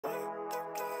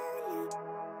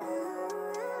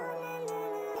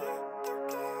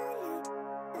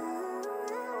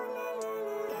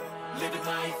Living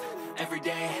life, every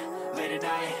day, late at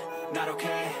night, not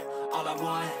okay. All I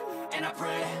want, and I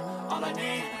pray, all I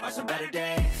need are some better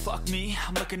days. Fuck me,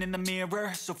 I'm looking in the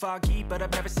mirror, so foggy, but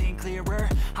I've never seen clearer.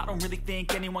 I don't really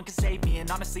think anyone can save me,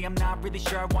 and honestly I'm not really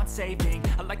sure I want saving.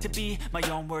 I like to be my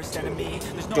own worst enemy.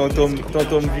 There's no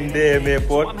tonton vinde mes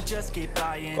potes. I'ma just keep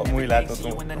buying. Comme il a See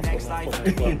you tonton. in the next life,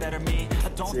 be better me. I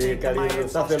don't C'est think that my K-lezo,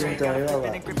 head's ça all fait straight. longtemps, Gotta là, flip va.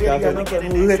 it and grip Il y a it non like que an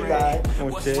nous X-ray. là.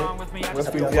 What's wrong with me? I Moi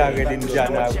just puis arrête de nous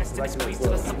jana. chest and it squeeze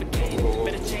till I suffocate.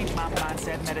 Better change my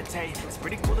mindset, meditate. It's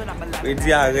pretty cool that I'm alive. Il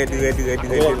dit arrête. I think I could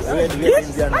change my mind, maybe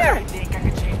elevate.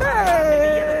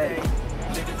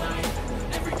 Living life,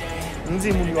 every day. On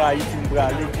dit mon yo Haïti m'bra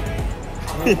aller.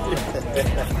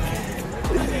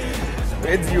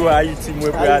 Il dit yo Haïti moi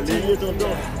pour aller. Il est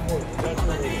tonton.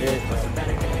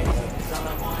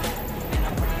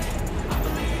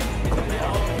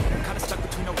 Kinda stuck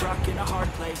between a rock and a hard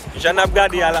place. J'en ai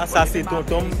regardé là, ça c'est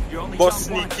tonton boss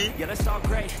Niki. Yeah, that's all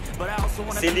great, but I also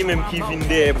wanna C'est lui-même qui vient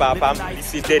de papa,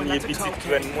 c'est dernier petit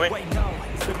frère moi. wait, no,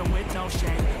 it's living with no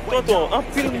shame. Tonton, en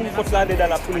pile moun faut là dans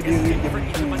la foule de rire de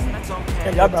tout.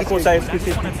 Il y a petit comme ça est-ce que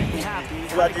c'est petit.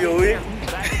 Tu vas dire oui.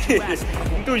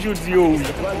 On toujours dit oui.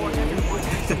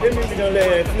 C'est bien mis dans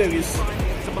les fleuristes.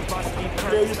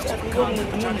 Fleuristes, comme nous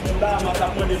dit bah ma ça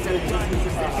prend des fleuristes.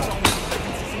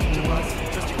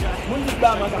 Mon dit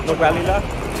bah ma ça. Donc aller là.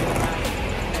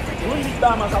 Mon dit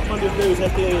bah ma ça prend des fleuristes,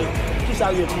 c'était qui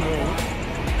s'arrête nous.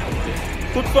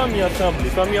 Toute famille ensemble,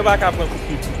 famille va pas prendre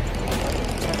tout.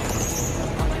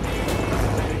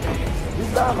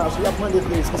 Bah ma je prend des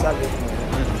fleuristes qui s'arrête nous.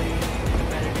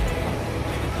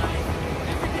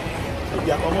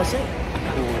 Il a commencé.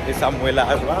 Et Samuel là.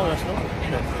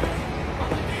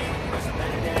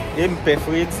 Et m'pé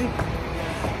Freddy.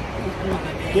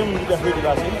 Quem não quer Freddy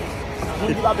lá assim? Não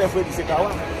que vai para Freddy se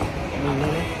calar.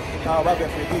 Calar vai para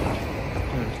Freddy.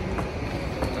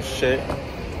 Cher.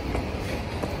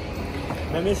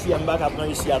 Même si on va prendre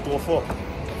ici à trop fort.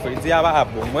 Freddy va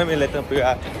bon, moi mais la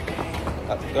température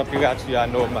est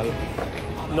normale.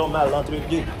 Normal entre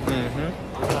deux.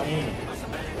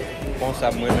 Bon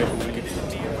ça moi mais oublié.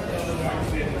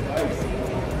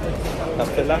 Ça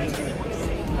fait là.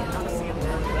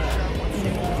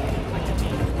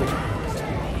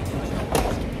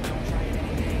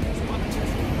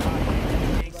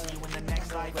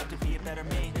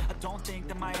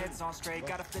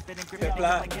 Peuple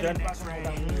là,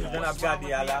 j'en ai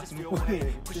regardé à la.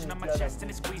 Pushing on my chest and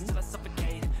it squeezed till I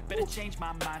suffocate. Better change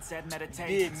my mindset, meditate.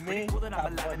 It's pretty cool that I'm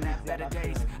alive and have better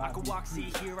days. I could walk,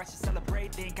 see, hear, I should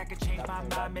celebrate. Think I could change my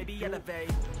mind, maybe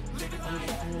elevate. Living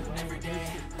life, every day,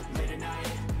 late at night,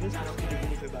 not okay.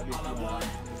 All I want,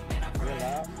 and I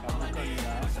pray, all I need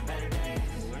are some better days.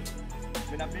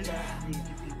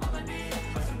 All I need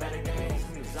are some better days.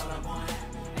 Cause all I want,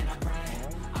 and I pray,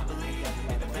 I believe.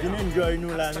 Venez enjoy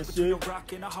nous là, monsieur.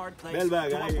 Belle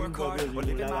bagaille, work hard or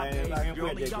live in my pace. You're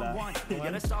only young one, yeah,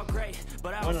 that's all great.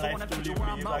 But I also want a future where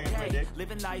I'm okay.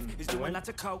 Living life is doing lots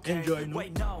of cocaine. Enjoy nous.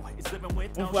 Wait, no, it's living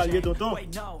with no On va aller, tonton. shame.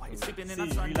 Wait, no, it's sleeping in on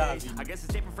Sundays. I guess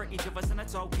it's different for each of us and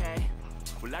that's okay.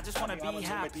 Well, I just want to be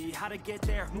happy. How to get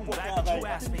there? Glad that you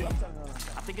asked me.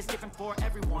 I think it's different for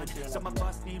everyone. Some of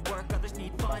us need work, others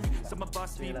need fun. Some of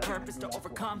us need purpose to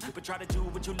overcome. But try to do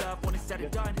what you love when it's said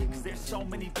and done. Cause there's so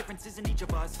many differences in each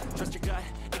of us. Trust your gut,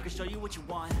 it can show you what you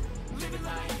want. Living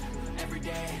life, every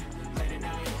day, late at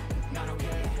night, not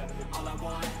okay. All I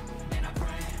want, and I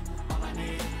pray, all I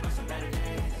need are some better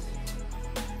days.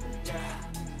 Yeah,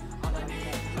 all I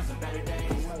need are some better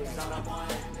days. Cause all I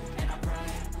want, and I pray,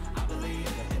 I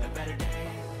believe in a better day.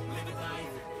 Living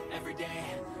life, every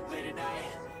day, late at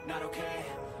night, not okay.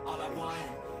 All I want,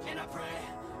 and I pray,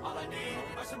 all I need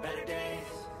are some better days.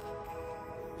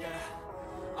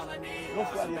 Yeah, all I need are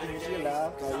some better days.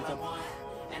 Cause all I want,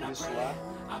 and I pray,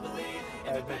 I believe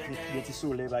in a better day. Petit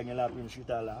soleil va gagner la prime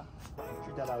chuta là.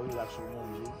 Chuta là oui là sur mon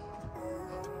Dieu.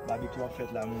 Barbecue en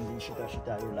fait là mon chuta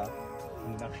là.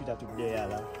 On a chuta tout derrière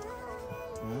là.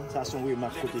 Ça sont oui ma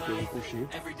côté que vous couchez.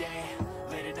 Every day,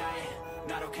 late at night,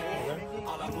 not okay.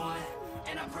 All I want,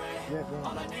 and I pray,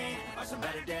 all I need are some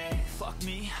better days. Fuck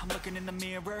me, I'm looking in the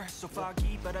mirror, so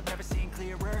foggy, but I've never seen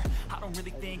clearer. I don't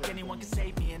really think anyone can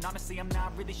save me, and honestly, I'm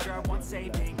not really sure I want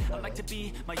saving. I like to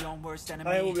be my own worst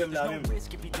enemy. There's no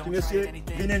risk if you don't try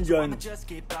anything. So I'ma just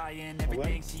keep buying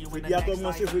everything. See you in the next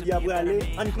life. Freddy après aller,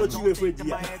 on clôture Freddy.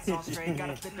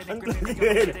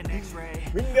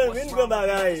 Vin go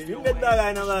bagay, vin met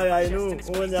bagay nan bagay nou,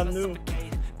 on aime nous.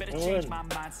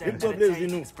 Une fois plaisir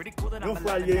nous. Nous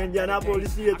fois aller Indianapolis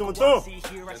et tonton.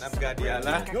 On a regardé à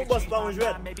là. Nous bosse pas en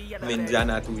jouet. Mais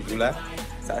Indiana toujours là.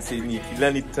 Ça c'est Niki. Là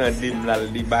il tend là,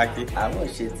 il débarquer. Ah moi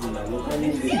je dis non,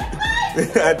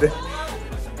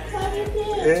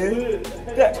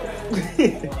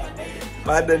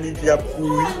 Madame qui a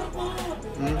pourri.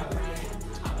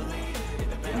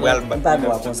 Well, but Pas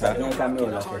moi comme ça, une caméra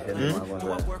là fait moi comme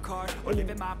ça.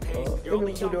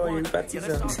 Il parti ça.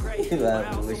 Va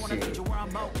boucher.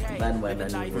 Ban moi dans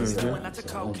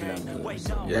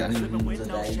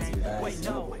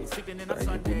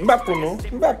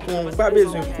M'bapon, pas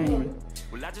besoin pour.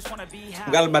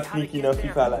 Gal battre qui dans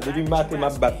FIFA là. Depuis matin m'a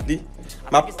battre li.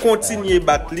 M'a continuer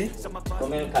battre li.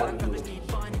 Combien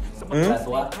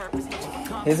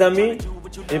Les amis,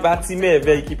 et parti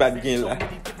merveille qui pas bien là.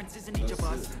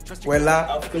 Ouais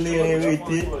là, les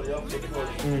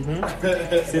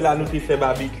c'est là nous qui fait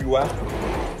barbecue.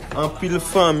 En pile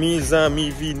famille, amis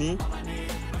vini.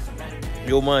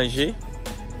 Yo manger.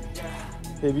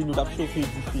 Et puis nous t'a chauffé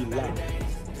du fil là.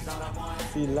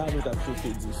 C'est là nous t'a chauffé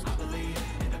du fil.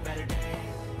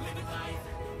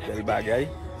 Belle bagaille.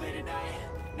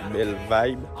 Belle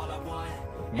vibe.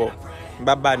 Bon,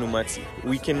 baba nous menti.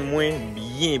 Week-end moins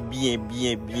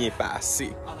bien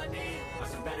passé.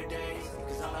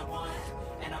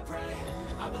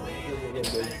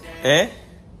 Hein?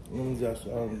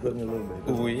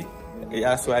 Oui. Et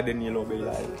à soi dernier lobby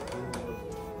là.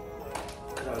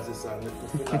 C'est ça, net.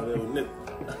 Pas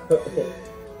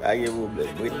de problème.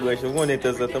 Oui, je connais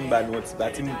tout ça tombe dans notre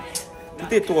bâtiment.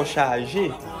 Tout est trop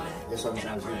chargé.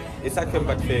 Et ça fait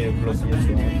pas faire bloquer ça.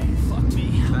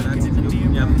 Fanatique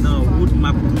de non, route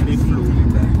m'a tourné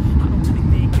Florida.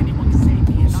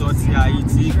 Sorti à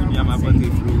Haïti, puis m'a porté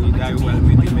Florida, où elle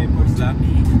mettait mes potes là.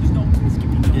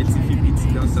 Et tu fais petit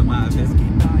dans ce avec.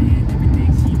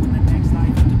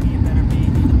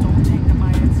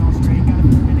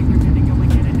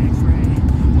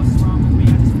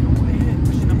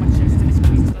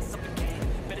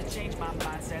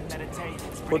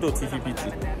 Photo TV petit.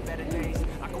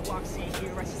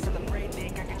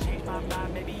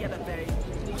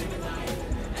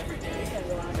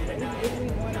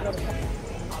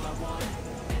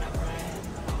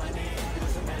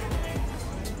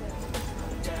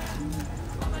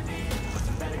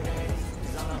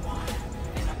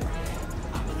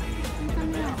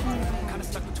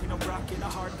 In a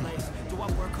hard place, do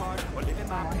I work hard or live in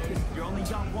my pace? You're only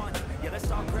young one, yeah that's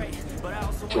all great, but I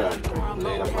also want to know I'm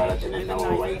Later products in the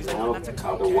hour right now,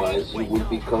 otherwise you will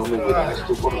be coming with us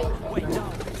to Kologèt.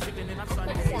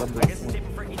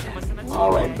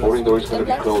 Alright, boarding door is going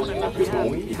to be closing in a few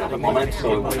moments,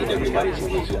 so we need everybody to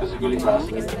reach visibly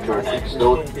fasten your next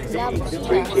door.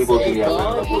 Train cables in the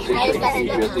available position. If you're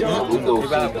interested in the window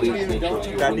seat, please make sure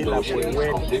your window shade is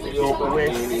completely open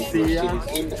and if you're sitting in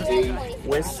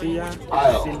a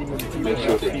aisle, make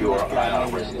sure that your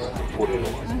aisle rest is fully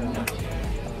lowered.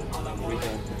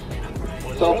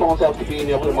 Cell phones have to be in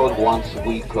airplane mode once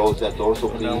we close that door, so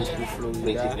please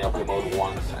place it in airplane mode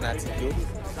once.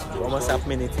 Comment ça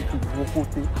mener tout gros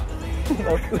côté.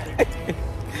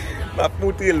 Va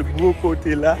montrer le gros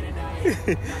côté là.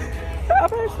 Ah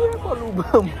ben c'est quoi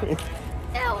l'oubam.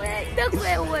 Ouais, donc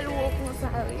ouais comme ça.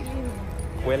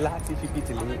 Ouais là c'est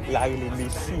petit là il est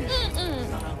Messi.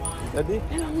 Regardez.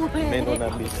 Mais on a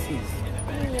Messi.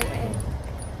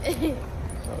 OK.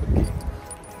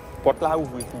 Porte là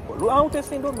ouvrir pour quoi. Là on te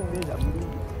syndrome déjà.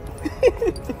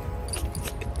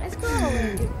 Let's go.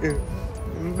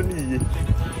 Oublié.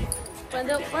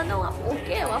 Quando eu vou fazer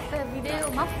vídeo,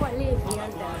 eu vou fazer vídeo.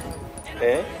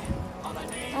 É?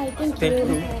 Ai, tem que ir.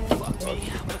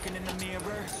 Looking in the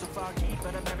mirror, so foggy,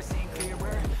 but I've never seen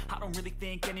clearer. I don't really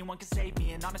think anyone can save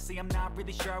me, and honestly I'm not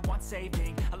really sure I want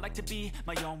saving. I like to be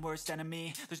my own worst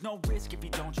enemy. There's no risk if you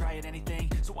don't try at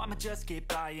anything, so I'ma just get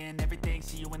buying everything.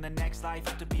 See you in the next life,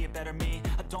 have to be a better me.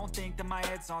 I don't think that my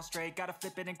head's on straight, gotta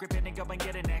flip it and grip it and go and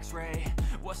get an x-ray.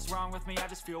 What's wrong with me? I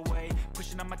just feel weight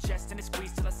pushing on my chest and it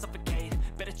squeezes till I suffocate.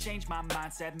 Better change my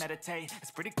mindset, meditate.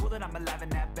 It's pretty cool that I'm alive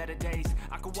and have better days.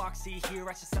 I could walk, see, hear,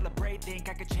 I should celebrate. Think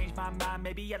I could change my mind,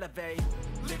 maybe elevate.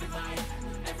 Living life,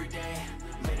 every day,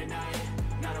 late at night,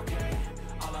 not okay.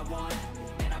 All I want,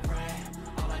 and I pray,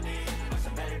 all I need are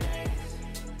some better days.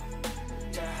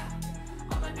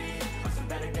 Yeah, all I need are some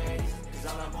better days. Cause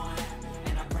all I want,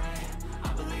 and I pray,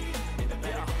 I believe in the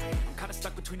better days. I'm kinda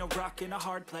stuck between a rock and a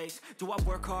hard place. Do I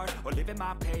work hard or live at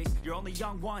my pace? You're only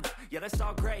young once, yeah that's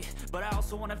all great, but I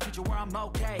also want a future where I'm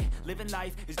okay. Living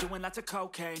life is doing lots of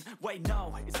cocaine. Wait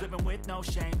no, it's living with no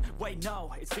shame. Wait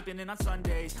no, it's sleeping in on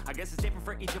Sundays. I guess it's different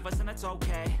for each of us and that's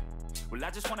okay. Well I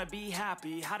just wanna be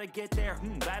happy, how to get there?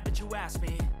 Glad that you asked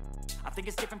me. I think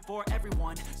it's different for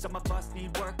everyone. Some of us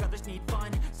need work, others need fun.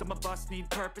 Some of us need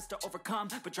purpose to overcome.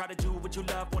 But try to do what you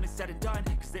love when it's said and done.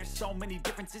 Cause there's so many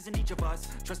differences in each of us.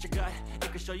 Trust your gut,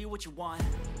 it can show you what you want.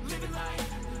 Living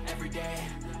life, every day,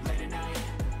 late at night,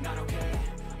 not okay.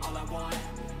 All all I want,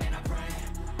 and I pray,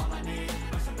 all I need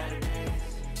are some better days.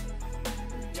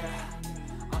 Yeah,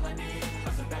 all I need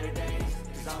are some better days.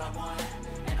 Cause all I want,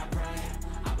 and I pray,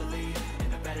 I believe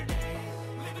in the better days.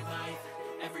 Living life,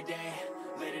 every day,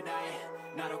 late at night,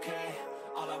 not okay.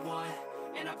 All I want,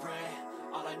 and I pray,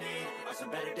 all I need are some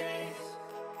better days.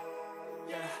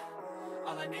 Yeah,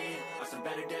 all I need are some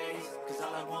better days. Cause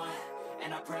all I want,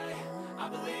 and I pray, I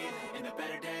believe in the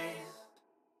better days.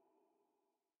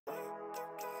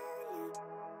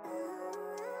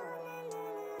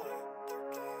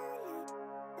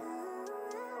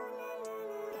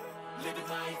 Living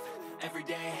life, every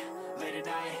day, late at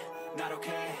night, not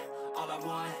okay. All I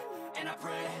want, and I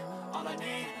pray, all I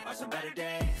need are some better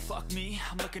days. Fuck me,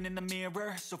 I'm looking in the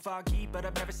mirror, so foggy, but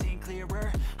I've never seen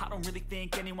clearer. I don't really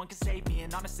think anyone can save me,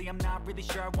 and honestly I'm not really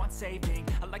sure I want saving.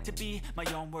 I like to be my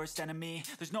own worst enemy.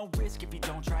 There's no risk if you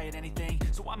don't try at anything,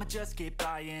 so I'ma just keep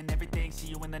buying everything. See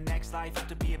you in the next life, have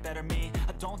to be a better me.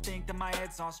 I don't think that my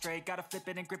head's on straight, gotta flip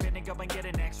it and grip it and go and get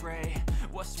an x-ray.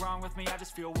 What's wrong with me? I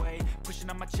just feel weight pushing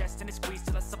on my chest and it squeezes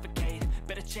till I suffocate.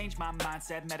 Better change my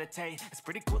mindset, meditate. It's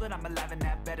pretty cool that I'm alive and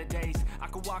have better days. I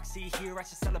could walk, see, hear, I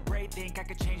should celebrate. Think I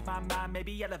could change my mind,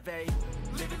 maybe elevate.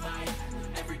 Living life,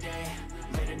 every day,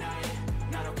 late at night,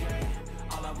 not okay.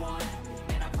 All I want,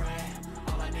 and I pray,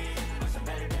 all I need are some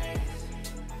better days.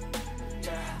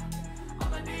 Yeah,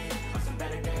 all I need are some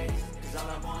better days. Cause all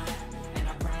I want, and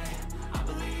I pray, I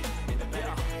believe in the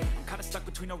better days. I'm kinda stuck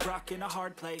between a rock and a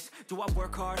hard place. Do I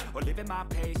work hard or live at my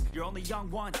pace? You're only young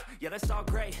once, yeah that's all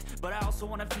great, but I also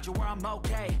want a future where I'm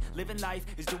okay. Living life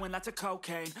is doing lots of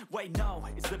cocaine. Wait no,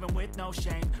 it's living with no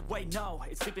shame. Wait no,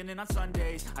 it's sleeping in on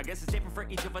Sundays. I guess it's different for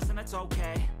each of us and that's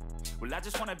okay. Well I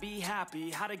just wanna be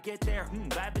happy, how to get there?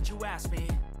 Glad that you asked me.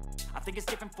 I think it's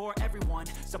different for everyone.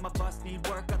 Some of us need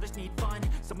work, others need fun.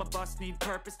 Some of us need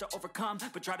purpose to overcome.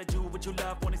 But try to do what you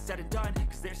love when it's said and done.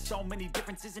 Cause there's so many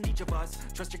differences in each of us.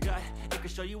 Trust your gut, it can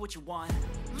show you what you want.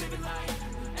 Living life,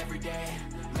 every day,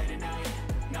 late at night,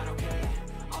 not okay.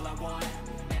 All I want,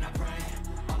 and I pray,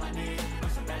 all I need are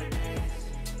some better days.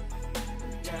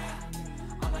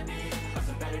 Yeah, all I need are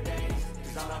some better days.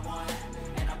 Cause all I want,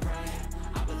 and I pray,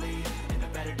 I believe in the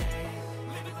better days.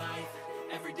 Living life,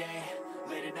 every day,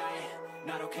 late at night,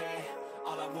 not okay.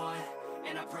 All I want,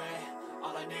 and I pray,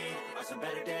 all I need are some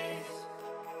better days.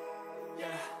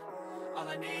 Yeah, all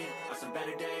I need are some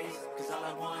better days. Cause all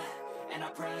I want, and I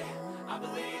pray, I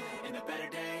believe in the better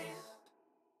days.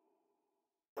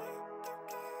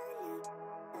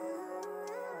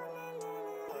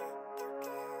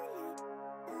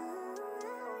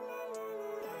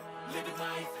 Living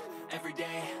life, every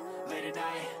day, late at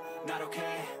night, not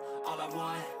okay. All I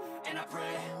want, and I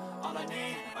pray, all I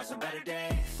need are some better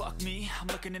days. Fuck me, I'm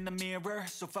looking in the mirror,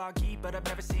 so foggy, but I've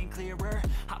never seen clearer.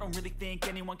 I don't really think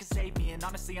anyone can save me, and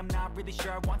honestly I'm not really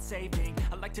sure I want saving.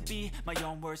 I like to be my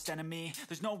own worst enemy.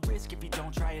 There's no risk if you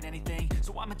don't try at anything,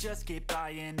 so I'ma just keep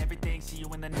buying everything. See you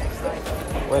in the next life.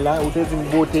 Voilà, ou te di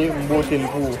mbote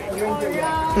l'pou.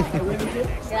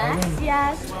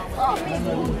 Gracias. Oh,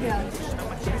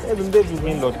 E bin de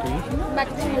vin lot kou.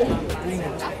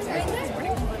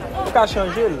 Ou ka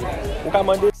chanje l. Ou ka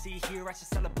mande. See here, I should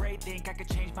celebrate. Think I could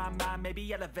change my mind,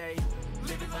 maybe elevate.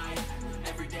 Living life,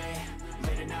 every day,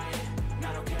 late at night,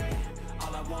 not okay.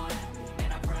 All I want,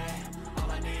 and I pray,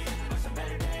 all I need are some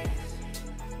better days.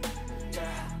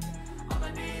 Yeah, all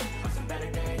I need are some better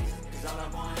days. Cause all I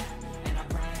want, and I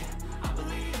pray, I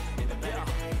believe in the better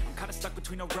days. I'm kinda stuck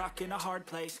between a rock and a hard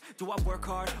place. Do I work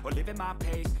hard or live at my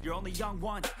pace? You're only young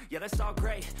once, yeah that's all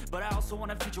great, but I also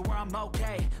want a future where I'm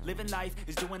okay. Living life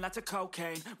is doing lots of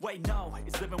cocaine. Wait no,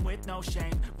 it's living with no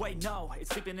shame. Wait no, it's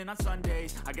sleeping in on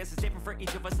Sundays. I guess it's different for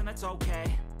each of us and that's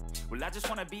okay. Well I just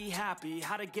wanna be happy,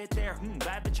 how to get there?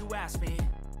 Glad that you asked me.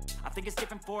 I think it's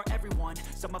different for everyone.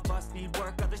 Some of us need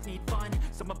work, others need fun.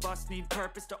 Some of us need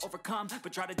purpose to overcome.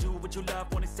 But try to do what you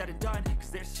love when it's said and done.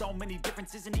 Cause there's so many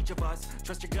differences in each of us.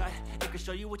 Trust your gut, it can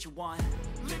show you what you want.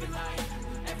 Living life,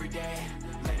 every day,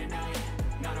 late at night,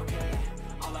 not okay.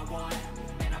 All I want,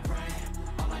 and I pray,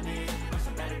 all I need are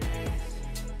some better days.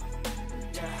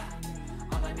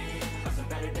 Yeah, all I need are some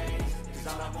better days. Cause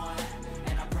all I want,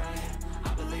 and I pray,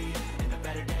 I believe in the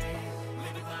better days.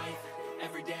 Living life,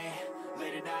 every day,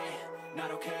 late at night,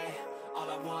 not okay. All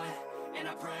I want, and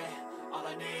I pray, all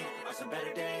I need are some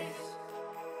better days.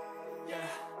 Yeah,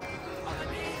 all I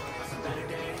need are some better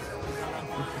days. Cause all I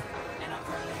want, and I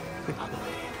pray, I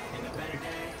believe in the better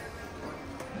days.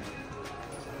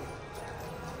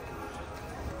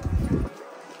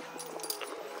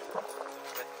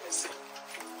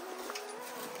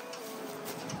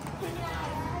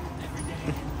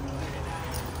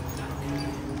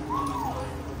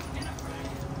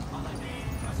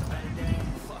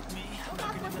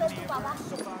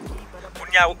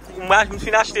 Moi, je me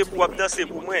suis acheté pour danser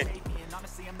pour moi.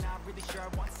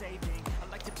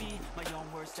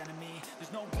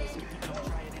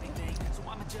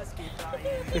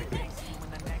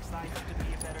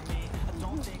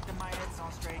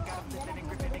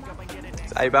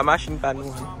 Ça y va, machine pas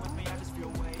nous.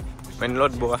 Mais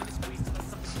l'autre bois.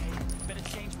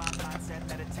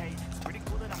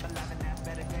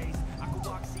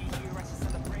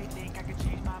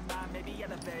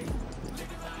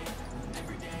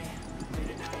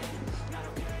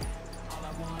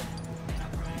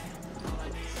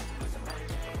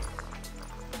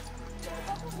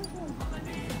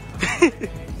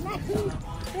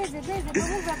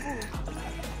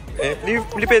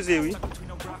 Li pèse, oui.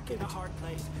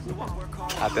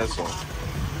 Attention.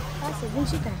 Ah, c'est bon,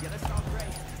 chita.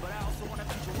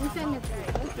 Oui, c'est net.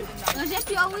 Non, j'ai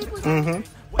pu, oui, pour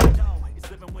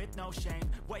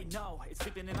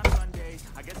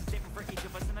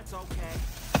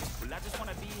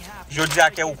Je dis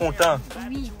à qui est content.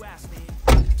 Oui.